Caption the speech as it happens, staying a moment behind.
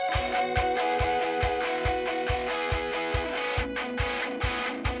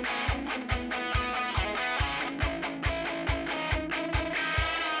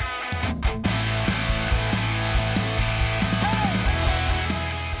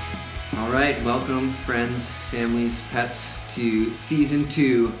All right, welcome, friends, families, pets, to Season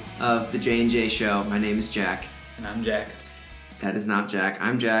 2 of the J&J Show. My name is Jack. And I'm Jack. That is not Jack.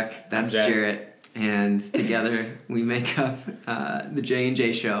 I'm Jack. That's Jack. Jarrett. And together we make up the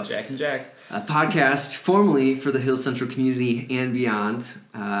J&J Show. Jack and Jack. A podcast formerly for the Hill Central community and beyond.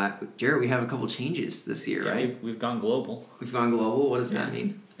 Jarrett, we have a couple changes this year, right? We've gone global. We've gone global? What does that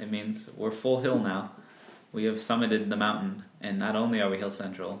mean? It means we're full hill now. We have summited the mountain, and not only are we Hill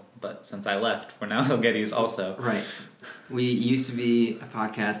Central, but since I left, we're now Hill Gettys also. Right. We used to be a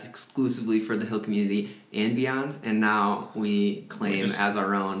podcast exclusively for the Hill community and beyond, and now we claim as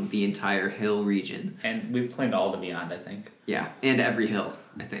our own the entire Hill region. And we've claimed all the beyond, I think. Yeah, and every hill,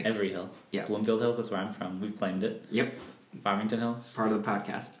 I think. Every hill. Yeah. Bloomfield Hills, that's where I'm from. We've claimed it. Yep. Farmington Hills. Part of the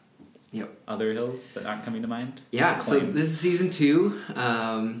podcast. Yep. Other hills that aren't coming to mind. Yeah, so this is Season 2.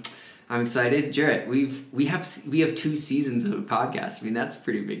 I'm excited. Jarrett, we have 2 seasons of a podcast. I mean, that's a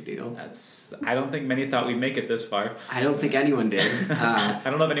pretty big deal. I don't think many thought we'd make it this far. I don't think anyone did. I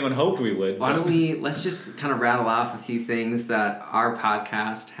don't know if anyone hoped we would. Let's just kind of rattle off a few things that our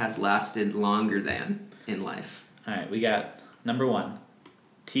podcast has lasted longer than in life. All right, we got number 1,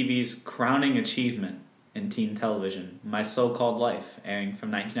 TV's crowning achievement in teen television, My So-Called Life, airing from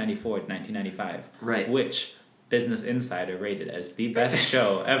 1994 to 1995. Right. Which Business Insider rated as the best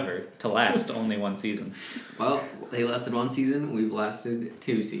show ever to last only 1 season. Well, they lasted 1 season. We've lasted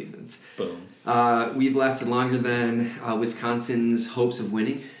 2 seasons. Boom. We've lasted longer than Wisconsin's hopes of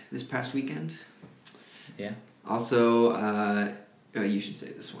winning this past weekend. Yeah. Also, you should say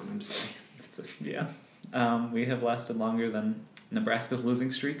this one. I'm sorry. We have lasted longer than Nebraska's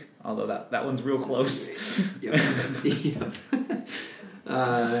losing streak, although that one's real close. Yep.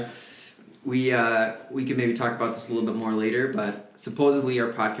 We could maybe talk about this a little bit more later, but supposedly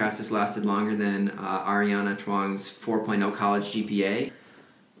our podcast has lasted longer than Ariana Chuang's 4.0 college GPA.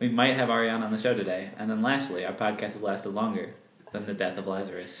 We might have Ariana on the show today. And then lastly, our podcast has lasted longer than the death of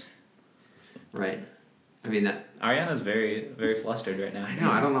Lazarus. Right. I mean, Ariana's very, very flustered right now. I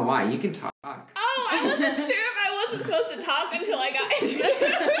know, I don't know why. You can talk. Oh, I wasn't sure if I wasn't supposed to talk until I got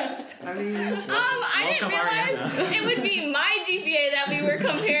introduced. I mean... I didn't realize Ariana. It would be my GPA that we were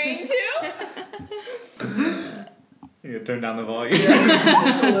comparing to. You gotta turn down the volume.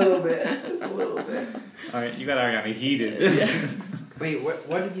 Just a little bit. Alright, you got Ariana heated. Wait,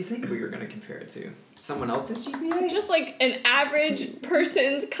 what did you think we were going to compare it to? Someone else's GPA? Just like an average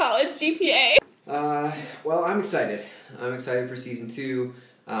person's college GPA. Well, I'm excited. I'm excited for Season 2.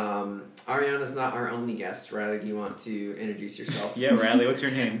 Ariana's not our only guest. Riley, do you want to introduce yourself? Yeah, Riley, what's your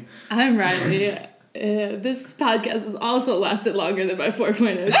name? I'm Riley. This podcast has also lasted longer than my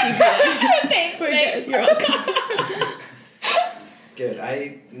 4.0 GPA. Thanks. You're welcome. Good.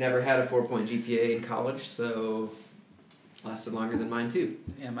 I never had a 4-point GPA in college, so lasted longer than mine too.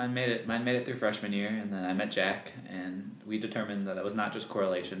 Yeah, mine made it through freshman year, and then I met Jack, and we determined that it was not just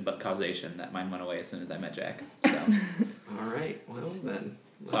correlation, but causation, that mine went away as soon as I met Jack. So. All right. Well, then.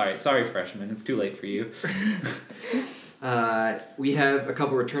 Sorry, freshman. It's too late for you. We have a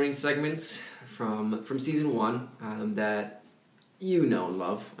couple returning segments from Season 1 that you know and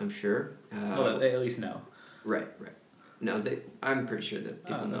love, I'm sure. Well, they at least know. Right. No, I'm pretty sure that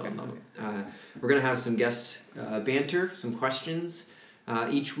people know okay. and love it. We're going to have some guest banter, some questions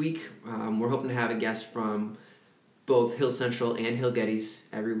each week. We're hoping to have a guest from both Hill Central and Hill Gettys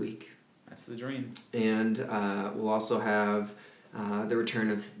every week. That's the dream. And we'll also have the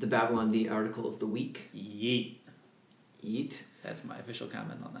return of the Babylon Bee article of the week. Yeet. That's my official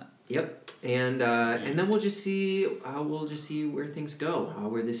comment on that. Yep. And then we'll just see where things go,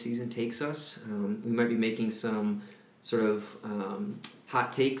 where this season takes us. We might be making some sort of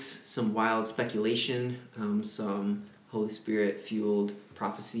hot takes, some wild speculation, some Holy Spirit fueled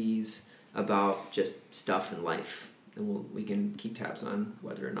prophecies about just stuff in life, and we can keep tabs on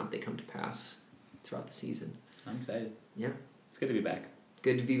whether or not they come to pass throughout the season. I'm excited. Yeah. It's good to be back.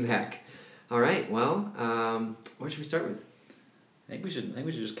 Good to be back. All right. Well, what should we start with? I think we should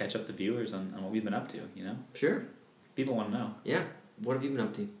just catch up the viewers on what we've been up to, you know? Sure. People want to know. Yeah. What have you been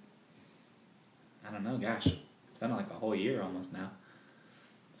up to? I don't know, gosh. It's been like a whole year almost now.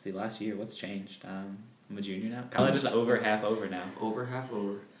 Let's see, last year, what's changed? I'm a junior now. College is half over now. Half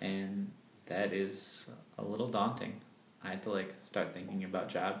over. And that is a little daunting. I had to start thinking about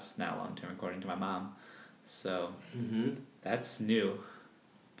jobs now long term, according to my mom. So that's new,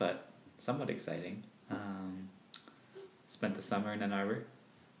 but somewhat exciting. Spent the summer in Ann Arbor.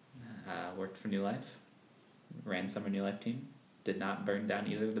 Worked for New Life. Ran Summer New Life team. Did not burn down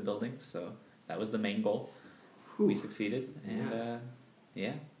either of the buildings, so that was the main goal. Whew. We succeeded, and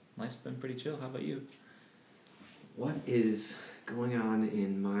life's been pretty chill. How about you? What is going on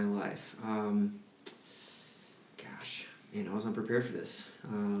in my life? Gosh, man, I was unprepared for this.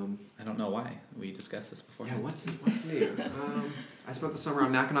 I don't know why. We discussed this before. Yeah, what's new? I spent the summer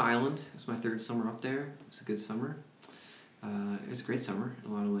on Mackinac Island. It was my third summer up there. It was a good summer. It was a great summer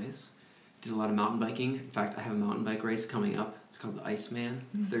in a lot of ways. Did a lot of mountain biking. In fact, I have a mountain bike race coming up. It's called the Iceman,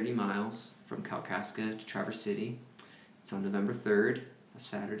 30 miles from Kalkaska to Traverse City. It's on November 3rd, a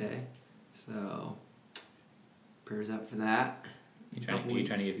Saturday. So, prayers up for that. Are you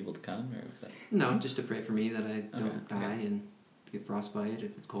trying to get people to come? Or was that... No, just to pray for me that I don't die okay. and get frostbite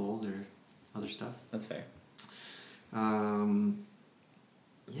if it's cold or other stuff. That's fair. Yeah, I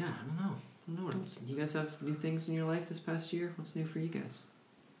don't know. What else? Do you guys have new things in your life this past year? What's new for you guys?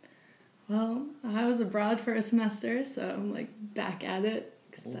 Well, I was abroad for a semester, so I'm like back at it.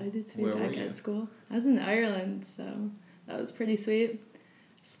 Excited to be back at school. I was in Ireland, so that was pretty sweet.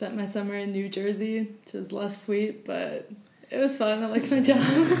 Spent my summer in New Jersey, which is less sweet, but it was fun. I liked my job.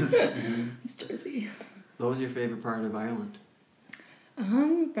 It's Jersey. What was your favorite part of Ireland?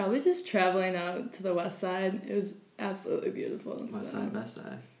 Probably just traveling out to the west side. It was absolutely beautiful. West side, best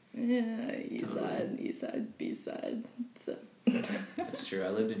side. Yeah, east side, B side. So. That's true. I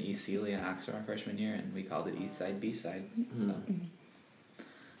lived in East Sealy in Oxford my freshman year, and we called it East Side, B Side. Mm-hmm. So.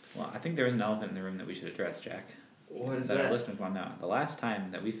 Well, I think there is an elephant in the room that we should address, Jack. What is that? Our listeners want to know. The last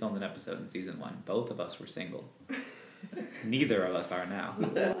time that we filmed an episode in season 1, both of us were single. Neither of us are now.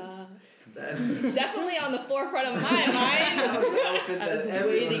 Definitely on the forefront of my mind. I was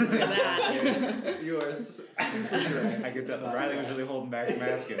waiting for that. You are super correct. I could tell Riley was really holding back from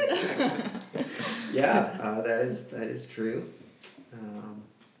asking. Yeah, that is true.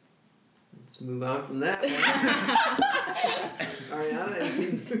 Let's move on from that one. Ariana,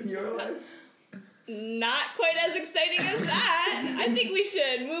 anything in your life? Not quite as exciting as that. I think we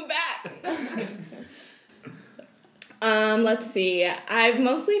should move back. Let's see. I've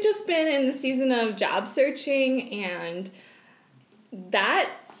mostly just been in the season of job searching, and that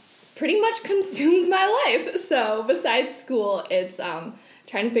pretty much consumes my life. So besides school, it's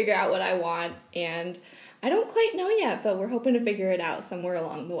trying to figure out what I want, and I don't quite know yet, but we're hoping to figure it out somewhere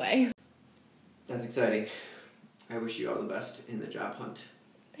along the way. That's exciting. I wish you all the best in the job hunt.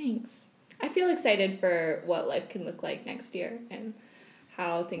 Thanks. I feel excited for what life can look like next year and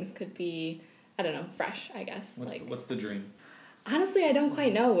how things could be, I don't know, fresh, I guess. What's the dream? Honestly, I don't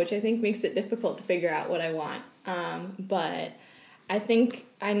quite know, which I think makes it difficult to figure out what I want. But I think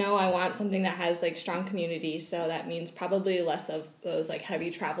I know I want something that has like strong community, so that means probably less of those like heavy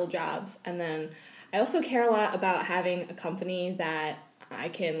travel jobs. And then I also care a lot about having a company that I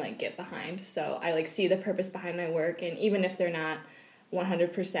can like get behind. So I like see the purpose behind my work, and even if they're not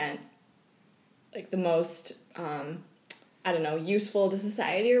 100% like the most I don't know, useful to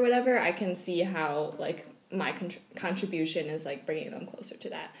society or whatever, I can see how like my contribution is like bringing them closer to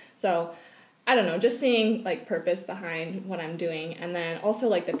that. So I don't know, just seeing like purpose behind what I'm doing, and then also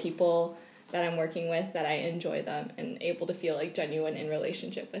like the people that I'm working with, that I enjoy them and able to feel like genuine in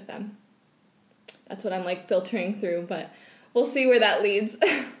relationship with them. That's what I'm like filtering through, but we'll see where that leads.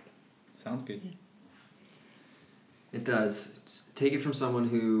 Sounds good. It does. Take it from someone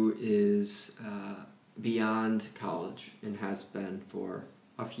who is beyond college and has been for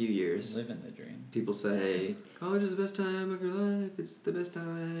a few years. Living the dream. People say, college is the best time of your life. It's the best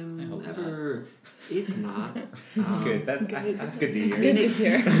time ever. Not. It's not. Good. That's good to hear. It's good to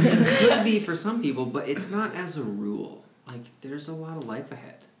hear. It could be for some people, but it's not as a rule. Like, there's a lot of life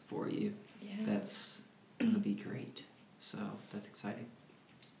ahead for you. Yeah. That's going to be great. So, that's exciting.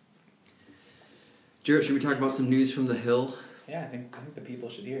 Jarrett, should we talk about some news from the Hill? Yeah, I think the people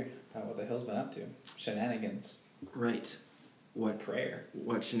should hear about what the Hill's been up to. Shenanigans. Right. Prayer.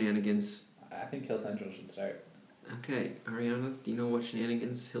 What shenanigans? I think Hill Central should start. Okay, Ariana, do you know what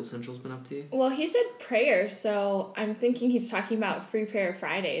shenanigans Hill Central's been up to? Well, he said prayer, so I'm thinking he's talking about Free Prayer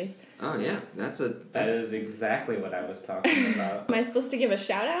Fridays. Oh, yeah, That is exactly what I was talking about. Am I supposed to give a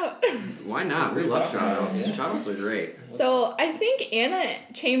shout out? Why not? We love shout-outs. Yeah. Shout-outs are great. So I think Anna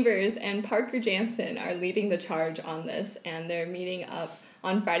Chambers and Parker Jansen are leading the charge on this, and they're meeting up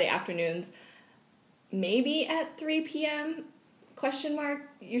on Friday afternoons, maybe at 3 p.m., ?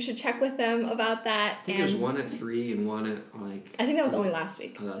 You should check with them about that. I think there's one at 3 and one at, like... I think that was only last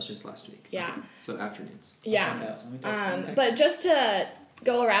week. Oh, that was just last week. Yeah. Okay. So afternoons. Yeah. But just to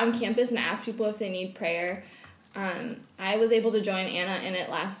go around campus and ask people if they need prayer, I was able to join Anna in it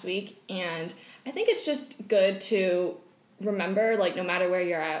last week, and I think it's just good to remember, like, no matter where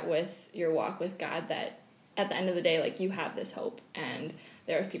you're at with your walk with God, that at the end of the day, like, you have this hope, and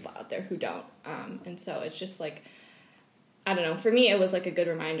there are people out there who don't. And so it's just, like, I don't know, for me, it was, like, a good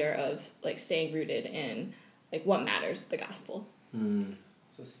reminder of, like, staying rooted in, like, what matters, the gospel.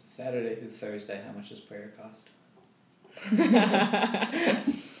 So Saturday through Thursday, how much does prayer cost?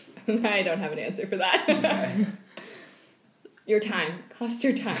 I don't have an answer for that. Okay. Your time. Cost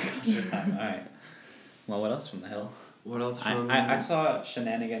your time. Your time. All right. Well, what else from the Hill? What else from... I saw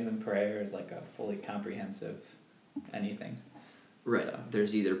shenanigans and prayer as like a fully comprehensive anything. Right. So.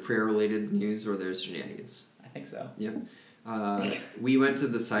 There's either prayer-related news or there's shenanigans. I think so. Yep. We went to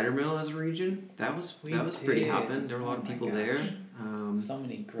the cider mill as a region. That was pretty hopping. There were a lot of people there. So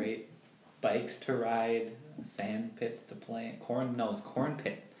many great bikes to ride, sand pits to play. It was corn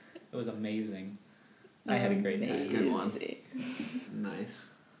pit. It was amazing. I had a great time. Good one. Nice.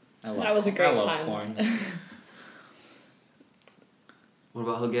 That was a great I love time. corn. What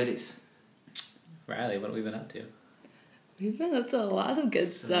about Hilgetty's? Riley, what have we been up to? We've been up to a lot of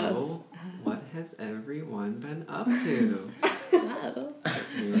good stuff. What has everyone been up to? Wow.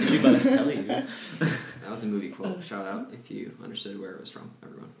 She let us tell you. That was a movie quote. Shout out if you understood where it was from,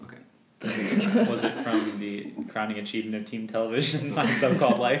 everyone. Okay. Was it from the crowning achievement of team television, My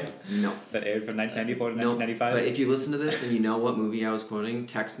So-Called Life? No. That aired from 1994 to No, 1995? but if you listen to this and you know what movie I was quoting,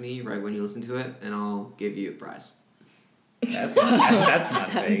 text me right when you listen to it, and I'll give you a prize. That's not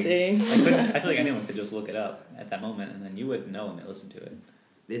tempting. vague. I feel like anyone could just look it up at that moment, and then you wouldn't know when they listened to it.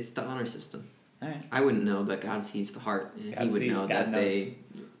 It's the honor system. All right. I wouldn't know, but God sees the heart, and God He would sees, know God that knows.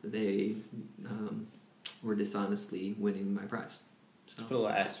 they were dishonestly winning my prize. So Just put a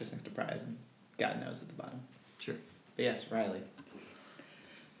little asterisk next to prize, and God knows at the bottom. sure. But yes, Riley.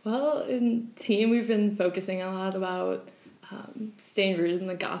 Well, in team, we've been focusing a lot about staying rooted in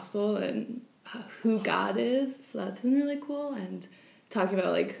the gospel and who God is. So that's been really cool. And talking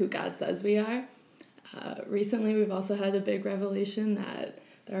about like who God says we are. Recently, we've also had a big revelation that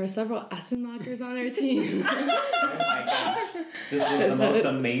there are several Essenmachers on our team. Oh my gosh. This was the most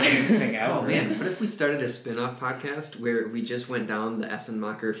amazing thing ever. Oh man, what if we started a spin-off podcast where we just went down the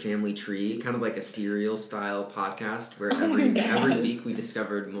Essenmacher family tree, kind of like a serial style podcast where every week we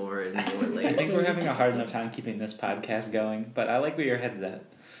discovered more and more I layers. think we're having a hard enough time keeping this podcast going, but I like where your head's at.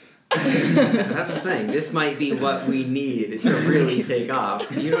 That's what I'm saying. This might be what we need to really take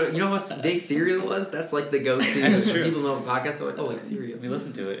off. You know what big cereal was? That's like the go-to. That's true. People know a podcast. They're like, oh, like cereal. We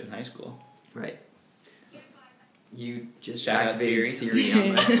listened to it in high school. Right. You just Shout out activated Siri. Siri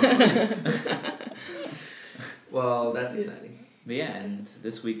on my phone. Well, that's exciting. But yeah, and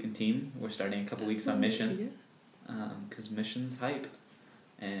this week in team, we're starting a couple weeks on mission. Yeah. Because mission's hype.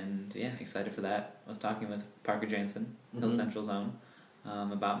 And yeah, excited for that. I was talking with Parker Jansen, Hill Central Zone,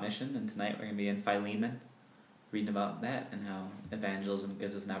 about mission. And tonight we're going to be in Philemon, reading about that and how evangelism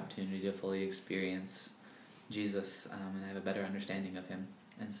gives us an opportunity to fully experience Jesus and have a better understanding of him.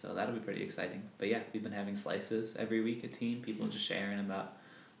 And so that'll be pretty exciting. But yeah, we've been having slices every week at team. People just sharing about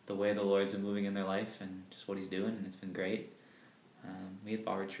the way the Lord's been moving in their life and just what he's doing. And it's been great. We had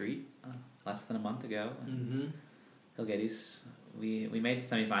fall retreat less than a month ago. Hilgetty's, we made the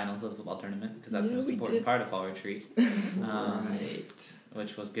semifinals of the football tournament because that's the most important part of fall retreat. Right.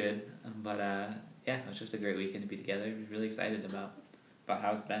 Which was good. But yeah, it was just a great weekend to be together. We're really excited about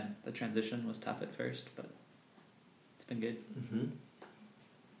how it's been. The transition was tough at first, but it's been good.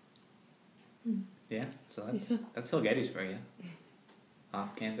 Yeah, so that's Hilgetty's for you.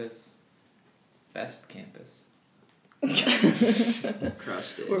 Off campus, best campus.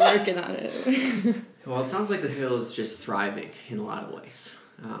 Crushed it. We're working on it. Well, it sounds like the Hill is just thriving in a lot of ways.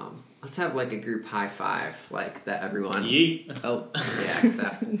 Let's have like a group high five, like that everyone. Yeet. Oh, yeah,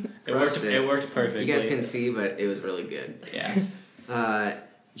 that It worked perfectly. You guys can see, but it was really good. Yeah.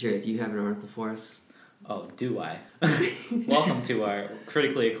 Jared, do you have an article for us? Oh, do I? Welcome to our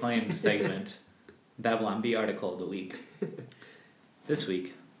critically acclaimed segment, Babylon Bee Article of the Week. This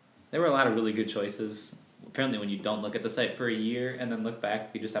week, there were a lot of really good choices. Apparently, when you don't look at the site for a year and then look back,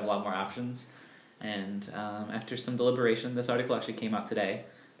 you just have a lot more options. And after some deliberation, this article actually came out today.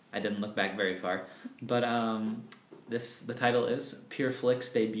 I didn't look back very far. But the title is Pure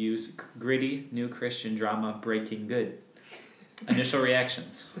Flix debuts gritty new Christian drama Breaking Good. Initial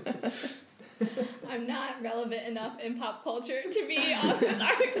reactions. I'm not relevant enough in pop culture to be on this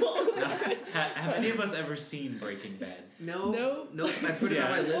article. Have any of us ever seen Breaking Bad? No. Nope. I put it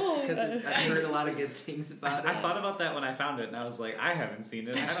on my list because I've heard a lot of good things about it. I thought about that when I found it, and I was like, I haven't seen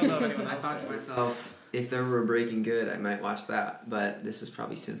it. I don't know if anyone else I thought has. to myself, if there were a Breaking Good, I might watch that. But this is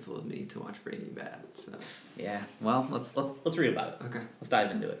probably sinful of me to watch Breaking Bad. So Yeah. Well, let's read about it. okay, Let's dive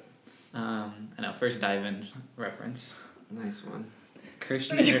into it. I know. First dive in reference. nice one.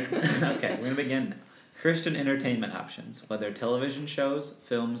 Okay, we're gonna begin. Christian entertainment options, whether television shows,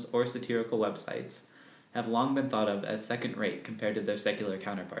 films, or satirical websites, have long been thought of as second-rate compared to their secular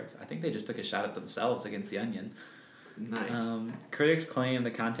counterparts. I think they just took a shot at themselves against The Onion. Nice. Critics claim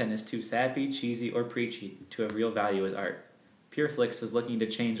the content is too sappy, cheesy, or preachy to have real value as art. Pureflix is looking to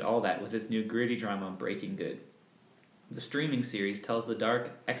change all that with its new gritty drama, Breaking Good. The streaming series tells the dark,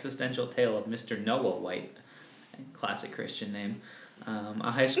 existential tale of Mr. Noah White, a classic Christian name,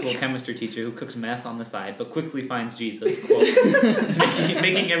 a high school chemistry teacher who cooks meth on the side but quickly finds Jesus, quote,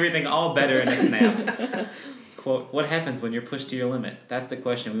 making everything all better in a snap. Quote, what happens when you're pushed to your limit? That's the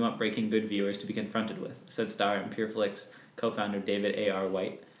question we want Breaking Good viewers to be confronted with, said star and Pureflix co-founder David A.R.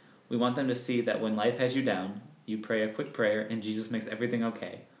 White. We want them to see that when life has you down, you pray a quick prayer and Jesus makes everything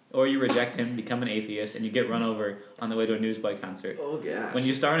okay. Or you reject him, become an atheist, and you get run over on the way to a Newsboy concert. Oh, gosh. When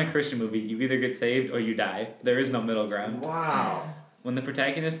you star in a Christian movie, you either get saved or you die. There is no middle ground. Wow. When the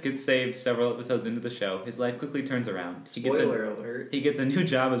protagonist gets saved several episodes into the show, his life quickly turns around. Spoiler alert. He gets a new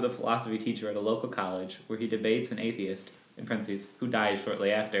job as a philosophy teacher at a local college where he debates an atheist, in parentheses, who dies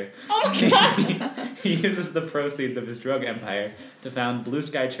shortly after. Oh my God! He uses the proceeds of his drug empire to found Blue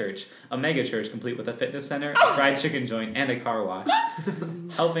Sky Church, a mega church complete with a fitness center, a fried chicken joint, and a car wash.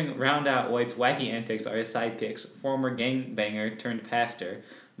 Helping round out White's wacky antics are his sidekicks, former gangbanger turned pastor,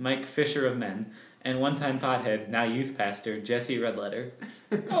 Mike Fisher of Men, and one-time pothead, now youth pastor, Jesse Redletter.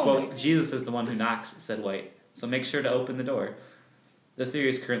 Quote, Jesus is the one who knocks, said White, so make sure to open the door. The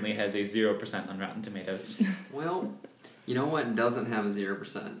series currently has a 0% on Rotten Tomatoes. Well, you know what doesn't have a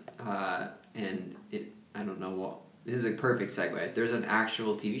 0%? And I don't know what. This is a perfect segue. There's an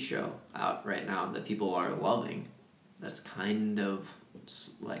actual TV show out right now that people are loving that's kind of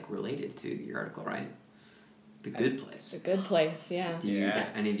like related to your article, right? The Good Place. The Good Place, yeah.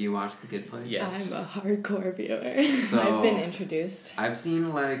 Any of you watch The Good Place? Yes. I'm a hardcore viewer. So, I've been introduced. I've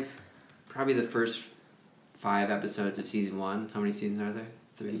seen like probably the first 5 episodes of season 1. How many seasons are there?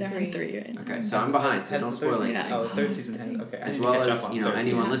 3? They're on 3 right now. Okay, so I'm behind, so don't spoil anything. Oh, the third season has, okay. As well as,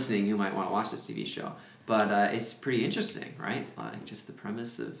 anyone listening who might want to watch this TV show. But it's pretty interesting, right? Like, just the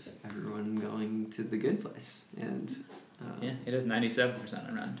premise of everyone going to the Good Place. And yeah, it is 97%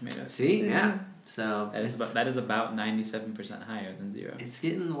 on Rotten Tomatoes. See? Yeah. So that is about 97% higher than 0. It's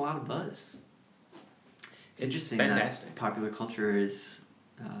getting a lot of buzz. It's interesting fantastic. That popular culture is...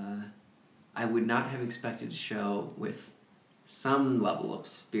 I would not have expected a show with some level of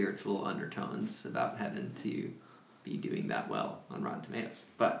spiritual undertones about heaven to be doing that well on Rotten Tomatoes.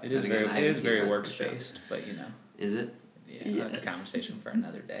 But it is very works-based, but you know. Is it? Yeah, that's a conversation for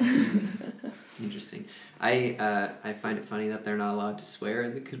another day. Interesting. I find it funny that they're not allowed to swear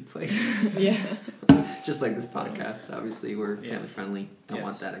in The Good Place. Yes. Just like this podcast. Obviously, we're family friendly. Don't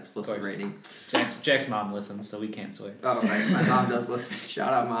want that explicit rating. Jack's mom listens, so we can't swear. Oh, right. My mom does listen.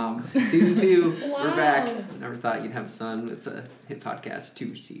 Shout out, Mom. Season 2. Wow. We're back. Never thought you'd have a son with a hit podcast.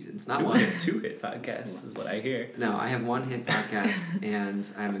 2 seasons. Not 1. 2 hit podcasts is what I hear. No, I have 1 hit podcast, and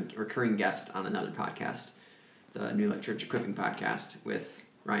I have a recurring guest on another podcast, the New Life Church Equipping Podcast with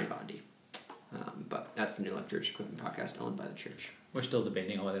Ryan Bondi. But that's the New Life Church Equipping Podcast owned by the church. We're still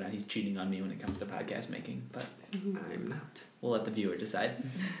debating on whether or not he's cheating on me when it comes to podcast making, but I'm not. We'll let the viewer decide.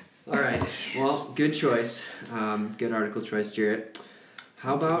 All right. Well, good choice. Good article choice, Jarrett.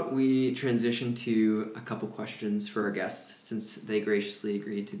 How about we transition to a couple questions for our guests, since they graciously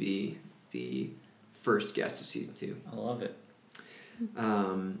agreed to be the first guest of season 2. I love it.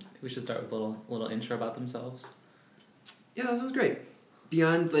 We should start with a little intro about themselves. Yeah, that sounds great.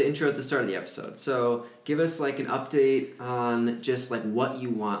 Beyond the intro at the start of the episode. So give us like an update on just like what you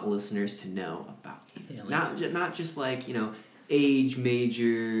want listeners to know about you. Yeah, not just like, age,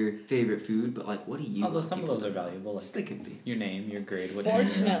 major, favorite food, but like what do you Although some of those are valuable. Like they could be. Your name, your grade, what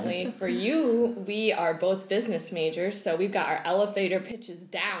Fortunately for you, we are both business majors, so we've got our elevator pitches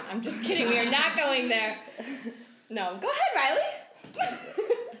down. I'm just kidding. We are not going there. No. Go ahead, Riley.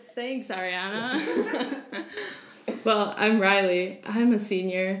 Thanks, Ariana. Well, I'm Riley. I'm a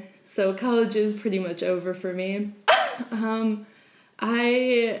senior, so college is pretty much over for me.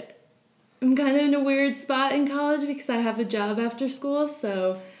 I am kind of in a weird spot in college because I have a job after school,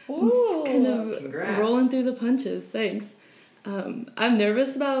 so I'm kind of rolling through the punches. Thanks. I'm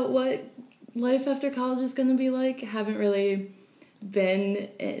nervous about what life after college is going to be like. I haven't really been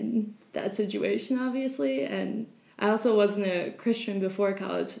in that situation, obviously, and I also wasn't a Christian before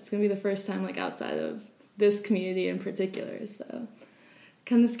college. It's going to be the first time like outside of this community in particular, so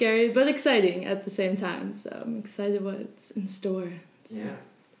kind of scary but exciting at the same time, so I'm excited what's in store. So. Yeah.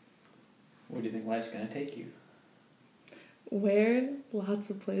 Where do you think life's gonna take you? Where?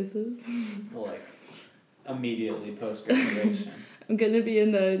 Lots of places. Well, like immediately post graduation. I'm gonna be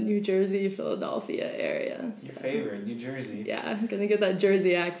in the New Jersey, Philadelphia area. So. Your favorite, New Jersey. Yeah, I'm gonna get that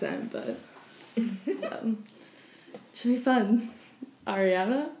Jersey accent, but so should be fun.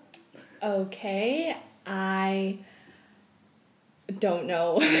 Ariana? Okay. I don't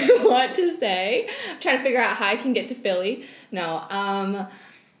know what to say. I'm trying to figure out how I can get to Philly. No,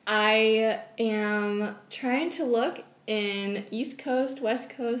 I am trying to look in East Coast, West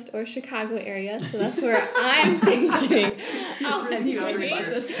Coast, or Chicago area. So that's where I'm thinking. Oh, where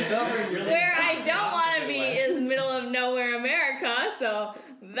I don't want to be is middle of nowhere America. So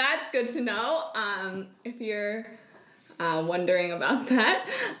that's good to know. If you're wondering about that.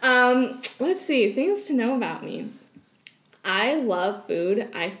 Let's see, things to know about me. I love food.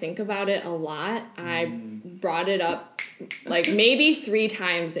 I think about it a lot. I brought it up like maybe 3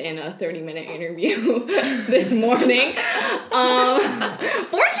 times in a 30-minute interview this morning. Fortunately,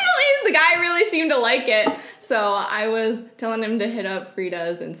 the guy really seemed to like it. So I was telling him to hit up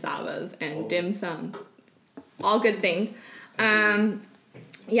Frida's and Sava's and dim sum. All good things.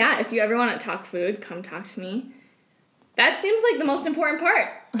 Yeah, if you ever want to talk food, come talk to me. That seems like the most important part.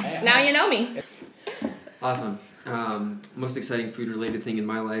 Now you know me. Awesome. Most exciting food-related thing in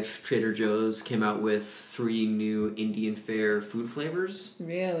my life, Trader Joe's came out with 3 new Indian fare food flavors.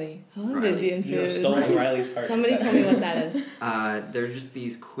 Really? I love Indian food. You have stolen Riley's heart. Somebody told me what that is. They're just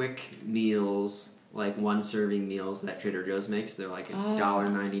these quick meals, like 1-serving meals that Trader Joe's makes. They're like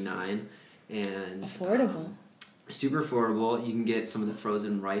 $1.99. And affordable. Super affordable. You can get some of the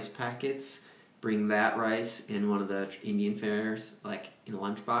frozen rice packets. Bring that rice in one of the Indian fares, like in a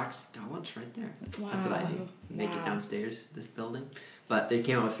lunchbox. Got lunch right there. Wow. That's what I do. Make it downstairs, this building. But they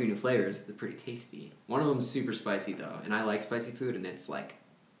came out with 3 new flavors. They're pretty tasty. One of them's super spicy, though. And I like spicy food, and it's, like,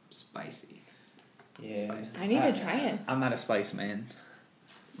 spicy. Yeah. Spicy. I need to try it. I'm not a spice man.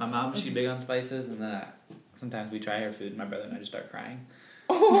 My mom, she's big on spices, and then sometimes we try her food, and my brother and I just start crying.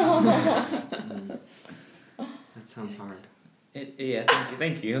 That sounds hard. Yeah,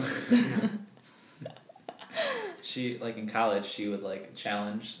 thank you. Yeah. She, like, in college, she would, like,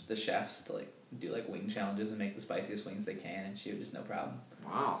 challenge the chefs to, like, do, like, wing challenges and make the spiciest wings they can, and she would just no problem.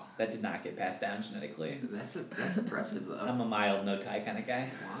 Wow. That did not get passed down genetically. That's impressive, though. I'm a mild, no tie kind of guy.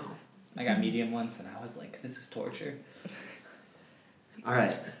 Wow. I got medium once, and I was like, this is torture. All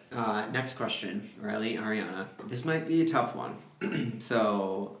right. Next question, Riley, Ariana. This might be a tough one.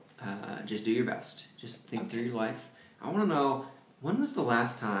 So just do your best. Just think through your life. I want to know, when was the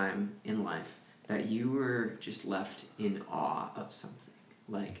last time in life that you were just left in awe of something?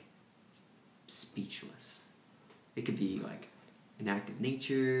 Like, speechless. It could be, like, an act of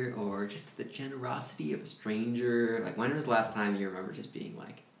nature or just the generosity of a stranger. Like, when was the last time you remember just being,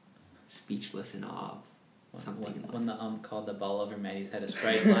 like, speechless in awe of something? When the called the ball over Maddie's head a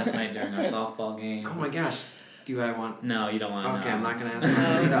strike last night during our softball game. Oh my gosh. Do I want... No, you don't want to know. Okay, I'm not going to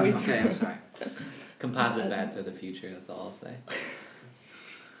ask. Okay, I'm sorry. Composite bats are the future, that's all I'll say.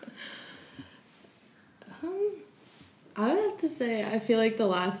 I would have to say, I feel like the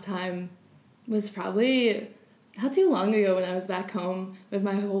last time was probably not too long ago when I was back home with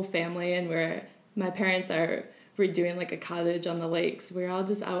my whole family and where my parents were doing like a cottage on the lake. So we were all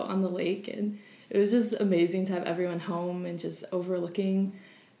just out on the lake and it was just amazing to have everyone home and just overlooking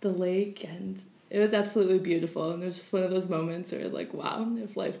the lake, and it was absolutely beautiful. And it was just one of those moments where like, wow,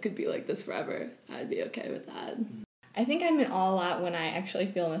 if life could be like this forever, I'd be okay with that. I think I'm in awe a lot when I actually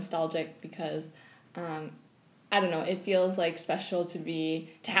feel nostalgic because I don't know, it feels like special to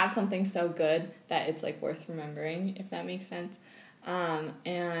have something so good that it's like worth remembering, if that makes sense.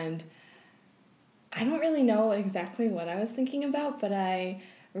 And I don't really know exactly what I was thinking about, but I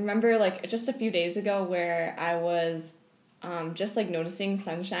remember like just a few days ago where I was just like noticing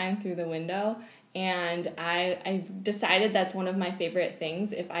sunshine through the window, and I decided that's one of my favorite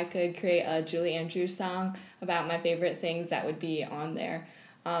things. If I could create a Julie Andrews song about my favorite things, that would be on there.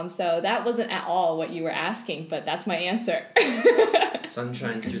 So that wasn't at all what you were asking, but that's my answer.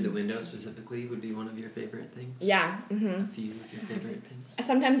 Sunshine through the window specifically would be one of your favorite things? Yeah. Mm-hmm. A few of your favorite things?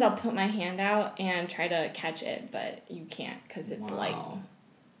 Sometimes I'll put my hand out and try to catch it, but you can't because it's light.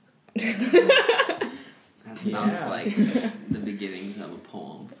 That sounds like the beginnings of a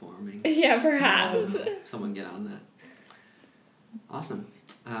poem forming. Yeah, perhaps. Someone get on that. Awesome.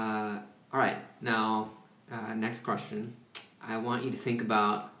 All right, now, next question. I want you to think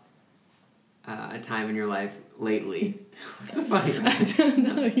about a time in your life lately. What's so funny? I don't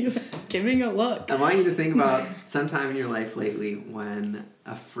know. You're giving a look. I want you to think about some time in your life lately when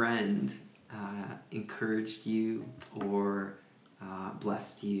a friend encouraged you or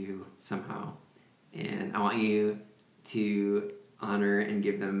blessed you somehow. And I want you to honor and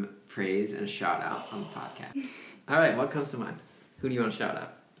give them praise and a shout out on the podcast. All right, what comes to mind? Who do you want to shout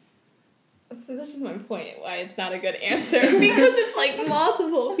out? So this is my point why it's not a good answer, because it's like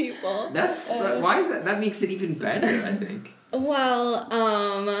multiple people. That's why is that? That makes it even better, I think.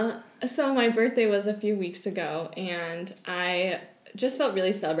 Well, So my birthday was a few weeks ago, and I just felt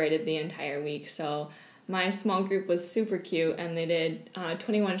really celebrated the entire week. So my small group was super cute, and they did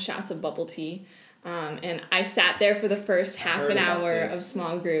 21 shots of bubble tea. And I sat there for the first half an hour of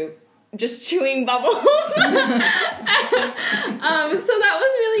small group just chewing bubbles. So that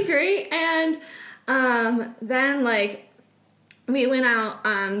was really great. And then, like, we went out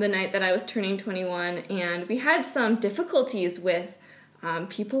the night that I was turning 21, and we had some difficulties with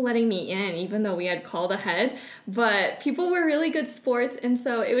people letting me in, even though we had called ahead. But people were really good sports, and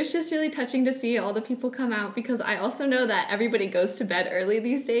so it was just really touching to see all the people come out, because I also know that everybody goes to bed early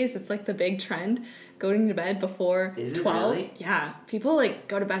these days. It's like the big trend, going to bed before 12. Really? Yeah, people like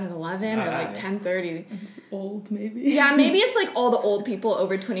go to bed at 11 or like 10:30. It's old, maybe. Yeah, maybe it's like all the old people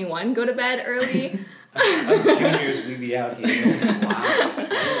over 21 go to bed early. Us juniors, we be out here. Wow.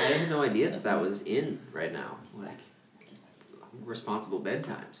 I had no idea that was in right now. Like, responsible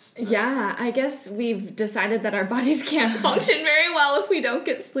bedtimes. Yeah, I guess we've decided that our bodies can't function very well if we don't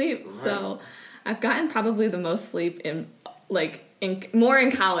get sleep. Right. So I've gotten probably the most sleep more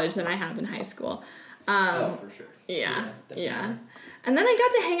in college than I have in high school. For sure. Yeah. And then I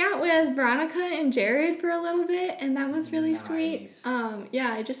got to hang out with Veronica and Jared for a little bit, and that was really sweet.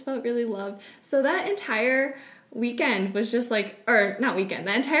 I just felt really loved. So that entire weekend was just that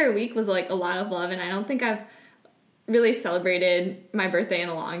entire week was like a lot of love, and I don't think I've really celebrated my birthday in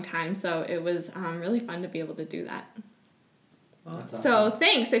a long time, so it was really fun to be able to do that. Well, that's awesome. So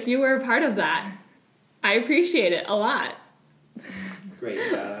thanks if you were a part of that. I appreciate it a lot. Great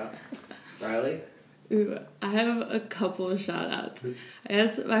shout out. Riley? Ooh, I have a couple of shout outs. I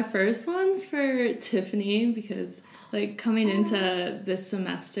guess my first one's for Tiffany, because like coming into this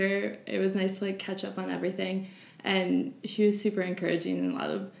semester, it was nice to like catch up on everything, and she was super encouraging in a lot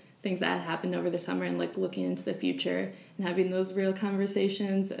of things that had happened over the summer, and like looking into the future and having those real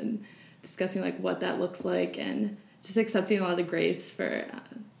conversations and discussing like what that looks like, and just accepting a lot of grace for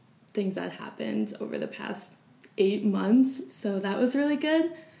things that happened over the past 8 months. So that was really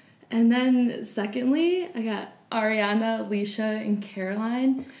good. And then secondly, I got Ariana, Alicia, and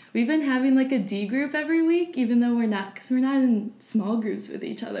Caroline. We've been having like a D group every week, even though we're not in small groups with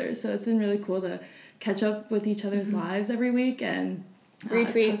each other. So it's been really cool to catch up with each other's lives every week and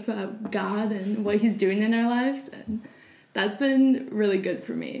talk about God and what he's doing in our lives. And that's been really good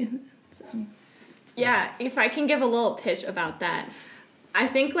for me. So. Yeah, if I can give a little pitch about that. I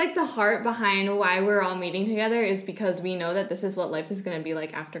think like the heart behind why we're all meeting together is because we know that this is what life is going to be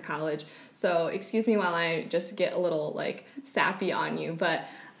like after college. So excuse me while I just get a little like sappy on you, but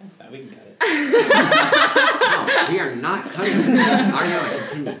that's fine, we can cut it. No, we are not cutting this. Ariana,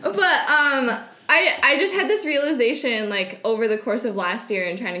 continue. But I just had this realization like over the course of last year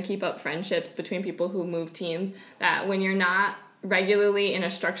and trying to keep up friendships between people who move teams, that when you're not regularly in a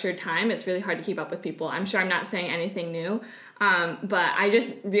structured time, it's really hard to keep up with people. I'm sure I'm not saying anything new, but I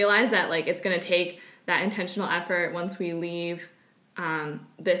just realized that like it's going to take that intentional effort once we leave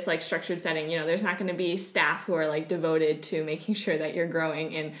this like structured setting. You know, there's not going to be staff who are like devoted to making sure that you're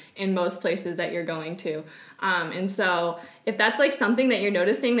growing in most places that you're going to. And so if that's like something that you're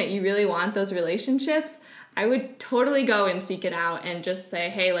noticing that you really want those relationships, I would totally go and seek it out and just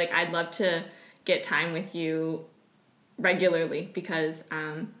say, hey, like I'd love to get time with you regularly, because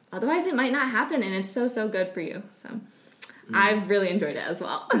otherwise it might not happen, and it's so good for you. So I've really enjoyed it as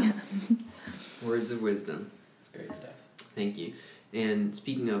well. Words of wisdom. That's great stuff. Thank you. And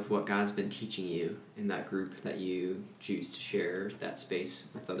speaking of what God's been teaching you in that group that you choose to share that space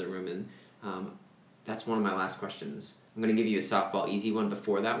with other women, that's one of my last questions. I'm going to give you a softball easy one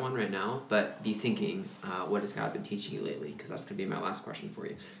before that one right now, but be thinking, what has God been teaching you lately? Because that's going to be my last question for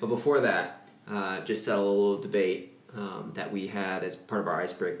you. But before that, just settle a little debate that we had as part of our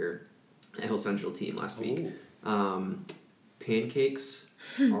icebreaker at Hill Central team last week. Pancakes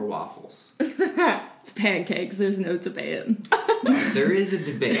or waffles? It's pancakes. There's no debate. There is a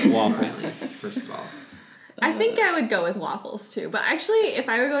debate. Waffles. First of all. I think I would go with waffles too. But actually, if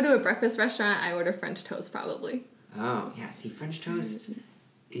I would go to a breakfast restaurant, I order French toast probably. Oh, yeah. See, French toast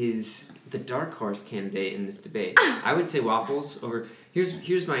is the dark horse candidate in this debate. I would say waffles over...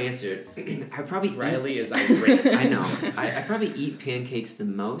 Here's my answer. I probably Riley is irate. I know. I probably eat pancakes the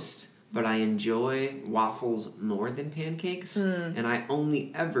most, but I enjoy waffles more than pancakes. And I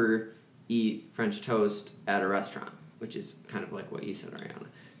only ever eat French toast at a restaurant, which is kind of like what you said, Ariana.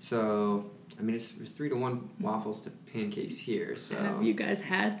 So, I mean, it's 3-1 waffles to pancakes here. So Have you guys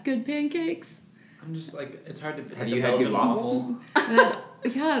had good pancakes? I'm just like, it's hard to... Have you had good waffles?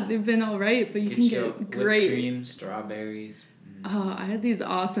 Yeah, they've been all right, but you can get great... Whipped cream, strawberries... Oh, I had these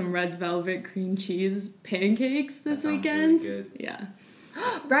awesome red velvet cream cheese pancakes this weekend. Really good. Yeah.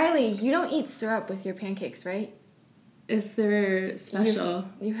 Riley, you don't eat syrup with your pancakes, right? If they're special.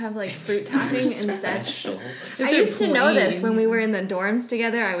 You have like fruit topping instead. Special. I used to know this when we were in the dorms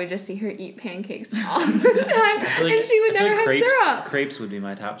together. I would just see her eat pancakes all the time, and she would never have syrup. Crepes would be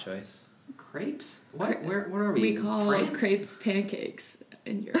my top choice. Crepes? What are we? We call France? crepes pancakes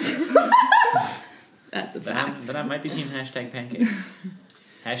in Europe. That's a fact. But I might be team #pancake.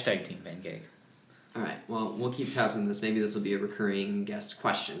 #team pancake. All right. Well, we'll keep tabs on this. Maybe this will be a recurring guest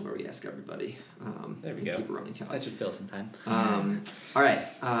question where we ask everybody. There we go. Keep a running tally. That should fill some time. All right.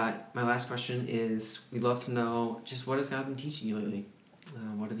 My last question is: we'd love to know just what has God been teaching you lately.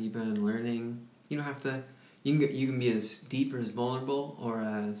 What have you been learning? You don't have to. You can be as deep or as vulnerable or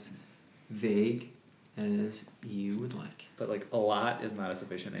as vague as you would like. But like a lot is not a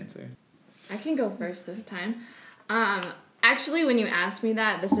sufficient answer. I can go first this time. Actually, when you asked me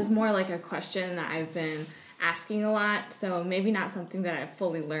that, this is more like a question that I've been asking a lot, so maybe not something that I've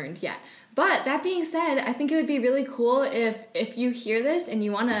fully learned yet. But that being said, I think it would be really cool if you hear this and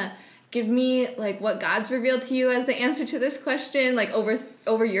you want to give me like what God's revealed to you as the answer to this question, like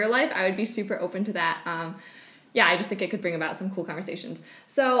over your life. I would be super open to that. I just think it could bring about some cool conversations.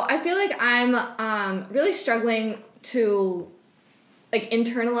 So I feel like I'm really struggling to like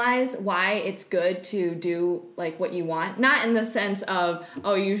internalize why it's good to do like what you want, not in the sense of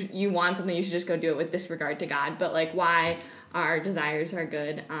you want something, you should just go do it with disregard to God, but like why our desires are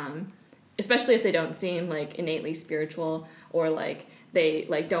good, especially if they don't seem like innately spiritual or like they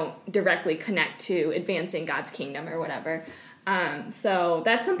like don't directly connect to advancing God's kingdom or whatever. So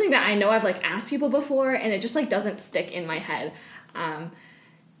that's something that I know I've like asked people before and it just like doesn't stick in my head.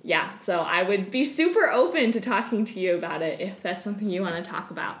 So I would be super open to talking to you about it if that's something you want to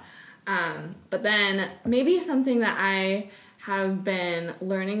talk about. But then maybe something that I have been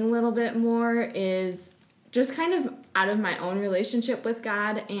learning a little bit more is just kind of out of my own relationship with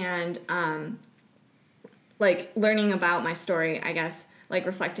God and like learning about my story, I guess, like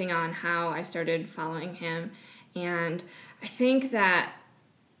reflecting on how I started following him. And I think that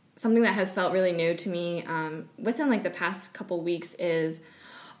something that has felt really new to me within like the past couple weeks is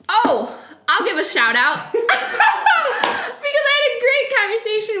I'll give a shout out because I had a great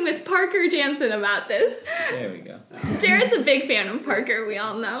conversation with Parker Jansen about this. There we go. Jared's a big fan of Parker, we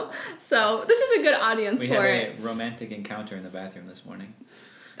all know. So this is a good audience we for had it. a romantic encounter in the bathroom this morning.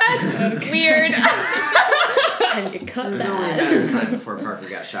 That's weird. And you cut It was only a matter of time before Parker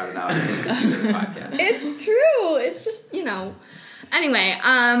got shouted out in season 2 of the podcast. It's true. It's just, Anyway,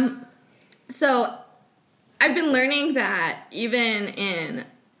 so I've been learning that even in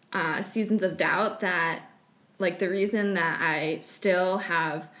seasons of doubt that like the reason that I still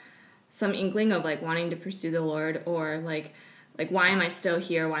have some inkling of like wanting to pursue the Lord or like why am I still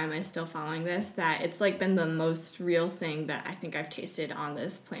here? Why am I still following this? That it's like been the most real thing that I think I've tasted on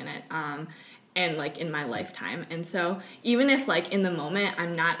this planet and like in my lifetime. And so even if like in the moment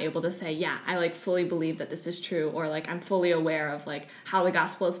I'm not able to say, yeah, I like fully believe that this is true or like I'm fully aware of like how the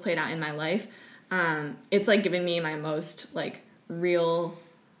gospel is played out in my life, it's like given me my most like real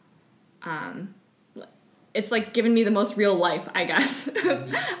it's like given me the most real life, I guess. I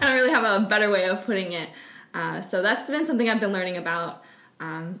don't really have a better way of putting it. So that's been something I've been learning about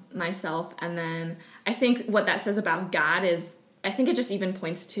myself. And then I think what that says about God is, I think it just even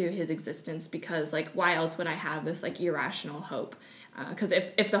points to his existence because like, why else would I have this like irrational hope? Because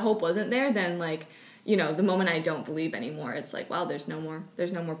if the hope wasn't there, then like, the moment I don't believe anymore, it's like, well, there's no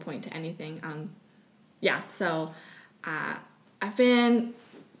more point to anything. So I've been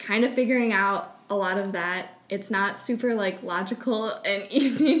kind of figuring out a lot of that. It's not super like logical and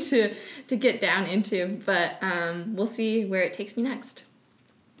easy to get down into, but we'll see where it takes me next.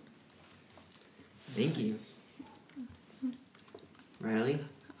 Thank you. Riley?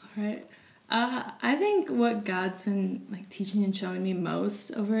 All right. I think what God's been like teaching and showing me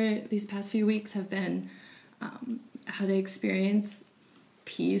most over these past few weeks have been how to experience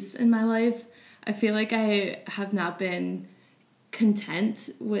peace in my life. I feel like I have not been content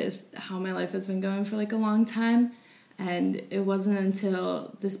with how my life has been going for like a long time, and it wasn't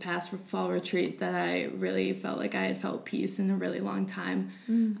until this past fall retreat that I really felt like I had felt peace in a really long time.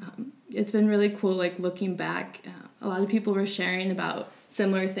 It's been really cool like looking back. A lot of people were sharing about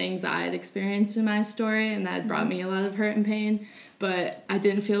similar things I had experienced in my story and that had brought me a lot of hurt and pain, but I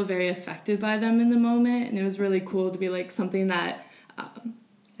didn't feel very affected by them in the moment, and it was really cool to be like something that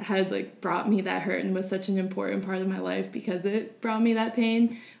had like brought me that hurt and was such an important part of my life because it brought me that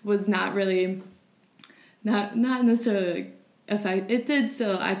pain was not necessarily affect. It did,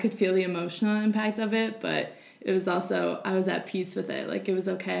 so I could feel the emotional impact of it, but it was also I was at peace with it. Like it was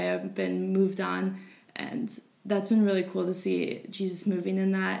okay. I've been moved on, and that's been really cool to see Jesus moving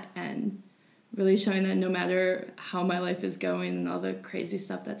in that and really showing that no matter how my life is going and all the crazy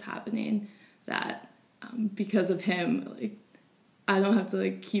stuff that's happening, that because of him, like, I don't have to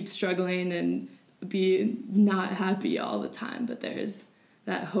like keep struggling and be not happy all the time, but there's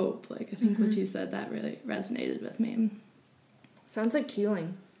that hope. Like, I think what you said, that really resonated with me. Sounds like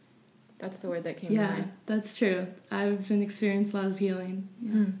healing. That's the word that came to mind. Yeah, that's true. I've been experiencing a lot of healing.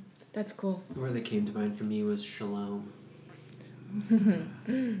 Yeah. That's cool. The word that came to mind for me was shalom.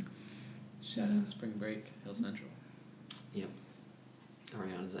 Shout out Spring Break, Hill Central. Yep.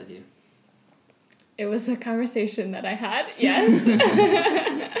 Ariana's idea. It was a conversation that I had, yes. It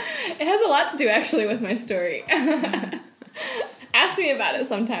has a lot to do, actually, with my story. Ask me about it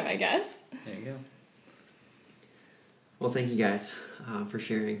sometime, I guess. There you go. Well, thank you guys for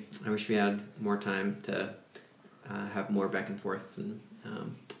sharing. I wish we had more time to have more back and forth and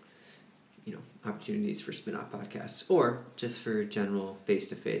opportunities for spin-off podcasts, or just for general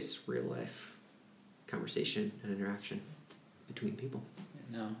face-to-face, real-life conversation and interaction between people.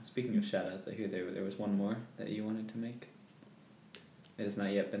 Now, speaking of shout-outs, I hear there was one more that you wanted to make. It has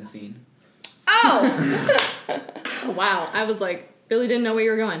not yet been seen. Oh! Wow, I was like, really didn't know where you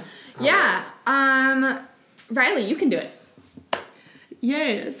were going. Yeah, Riley, you can do it.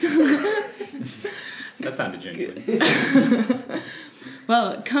 Yes. That sounded genuine.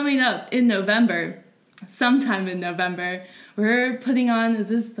 Well, coming up in November, sometime in November, we're putting on, is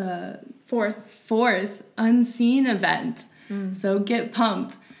this the fourth Unseen event? So get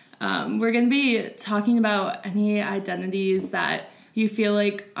pumped. We're going to be talking about any identities that you feel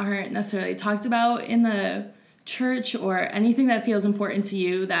like aren't necessarily talked about in the church, or anything that feels important to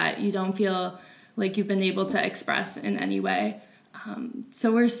you that you don't feel like you've been able to express in any way.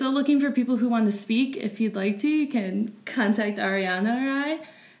 So we're still looking for people who want to speak. If you'd like to, you can contact Ariana or I,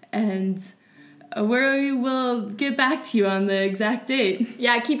 and we will get back to you on the exact date.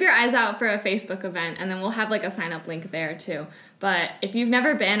 Yeah, keep your eyes out for a Facebook event, and then we'll have like a sign-up link there too. But if you've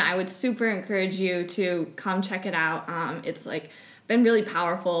never been, I would super encourage you to come check it out. It's like been really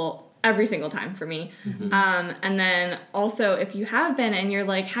powerful every single time for me. And then also, if you have been and you're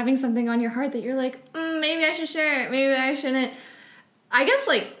like having something on your heart that you're like, maybe I should share it, maybe I shouldn't, I guess,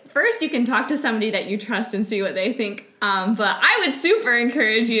 like, first you can talk to somebody that you trust and see what they think. But I would super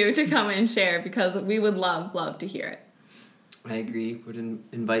encourage you to come and share, because we would love to hear it. I agree. Would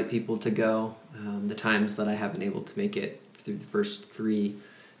invite people to go. The times that I haven't been able to make it through the first three,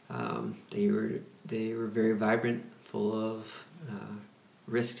 they were very vibrant, full of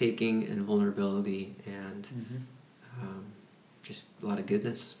risk-taking and vulnerability, and just a lot of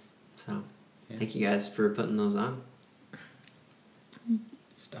goodness. So thank you guys for putting those on.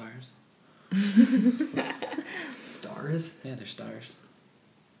 Stars. Stars? Yeah, they're stars.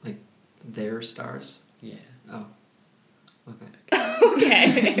 Like, they're stars? Yeah. Oh. Okay.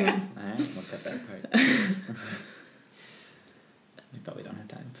 Okay. Alright, we'll cut that part. We probably don't have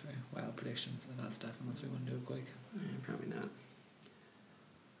time for wild predictions about stuff unless we want to do it quick. Probably not.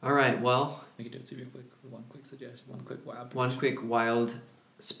 Alright, well. We could do it super quick with one quick suggestion, one quick wild prediction. One quick wild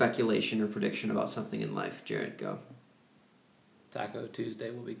speculation or prediction about something in life. Jared, go. Taco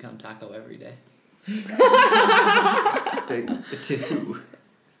Tuesday will become taco every day. To who?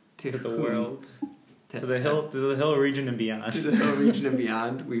 To the who? world. To the hill region and beyond. To the hill region and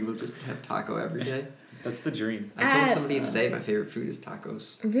beyond, we will just have taco every day. That's the dream. I told somebody today my favorite food is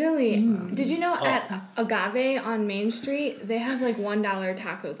tacos. Really? Did you know at Agave on Main Street, they have like $1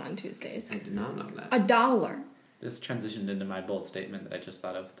 tacos on Tuesdays? I did not know that. $1. This transitioned into my bold statement that I just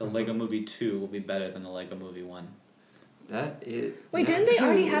thought of. The Lego Movie 2 will be better than the Lego Movie 1. That is... Wait, didn't they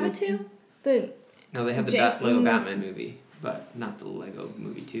already have it too? No, they had the Lego Batman movie, but not the Lego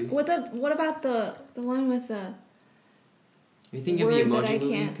Movie 2. What about the one with the... You think of the Emoji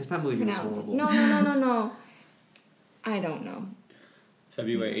Movie? Because that movie was horrible. No. I don't know.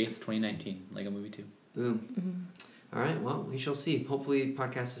 February 8th, 2019, Lego Movie 2. Boom. Mm-hmm. All right, well, we shall see. Hopefully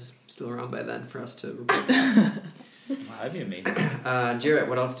podcast is still around by then for us to report. Wow, that'd be amazing. Jarrett,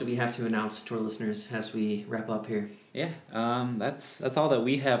 what else do we have to announce to our listeners as we wrap up here? Yeah, that's all that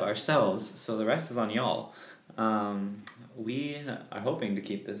we have ourselves, so the rest is on y'all. We are hoping to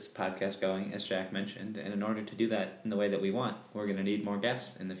keep this podcast going, as Jack mentioned, and in order to do that in the way that we want, we're going to need more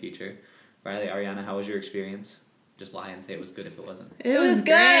guests in the future. Riley, Ariana, how was your experience? Have Just lie and say it was good if it wasn't. It was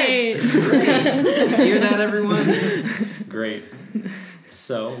great. Hear that, everyone? Great.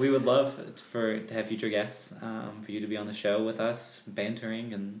 So we would love to have future guests, for you to be on the show with us,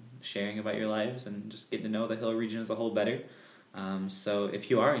 bantering and sharing about your lives and just getting to know the Hill region as a whole better. So if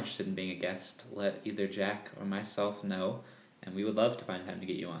you are interested in being a guest, let either Jack or myself know, And we would love to find time to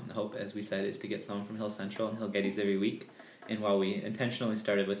get you on. The hope, as we said, is to get someone from Hill Central and Hill Gettys every week. And while we intentionally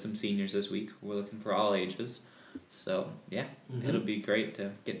started with some seniors this week, we're looking for all ages. So, yeah, it'll be great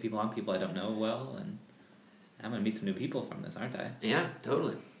to get people on, people I don't know well, and I'm going to meet some new people from this, aren't I? Yeah,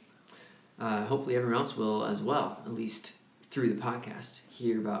 totally. Hopefully everyone else will as well, at least through the podcast,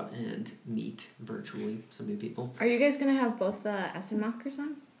 hear about and meet virtually some new people. Are you guys going to have both the Essenmachers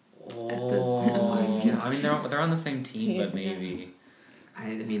on? Oh, my God. I mean, they're on the same team, but maybe...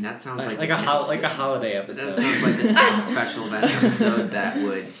 I mean, that sounds like a holiday episode. That sounds like the Tom special event episode that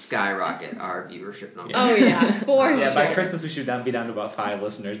would skyrocket our viewership numbers. Oh yeah, for sure. Yeah, by Christmas we should be down to about 5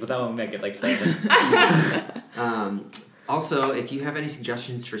 listeners, but that won't make it like 7. Also, if you have any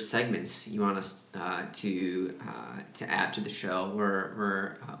suggestions for segments you want us to add to the show,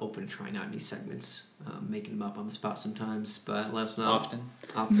 we're open to trying out new segments, making them up on the spot sometimes, but let us know. Often.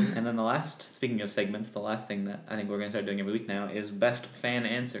 And then speaking of segments, the last thing that I think we're going to start doing every week now is best fan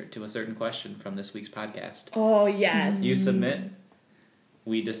answer to a certain question from this week's podcast. Oh, yes. You submit,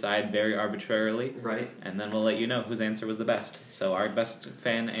 we decide very arbitrarily, right, and then we'll let you know whose answer was the best. So our best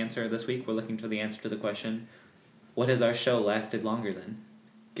fan answer this week, we're looking for the answer to the question, what has our show lasted longer than?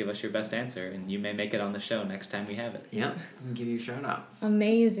 Give us your best answer, and you may make it on the show next time we have it. Yep, and give you a shout out.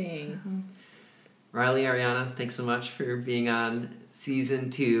 Amazing. Riley, Ariana, thanks so much for being on Season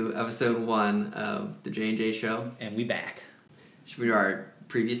 2, Episode 1 of the J&J Show. And we back. Should we do our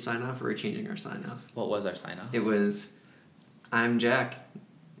previous sign-off, or are we changing our sign-off? What was our sign-off? It was, I'm Jack.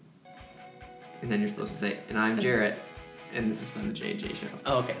 And then you're supposed to say, and I'm Jarrett. And this has been the J&J Show.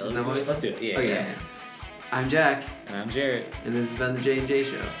 Oh, okay. Let's do it. Yeah. Oh, yeah. I'm Jack. And I'm Jarrett. And this has been the J&J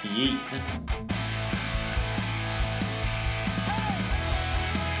Show. Yeet.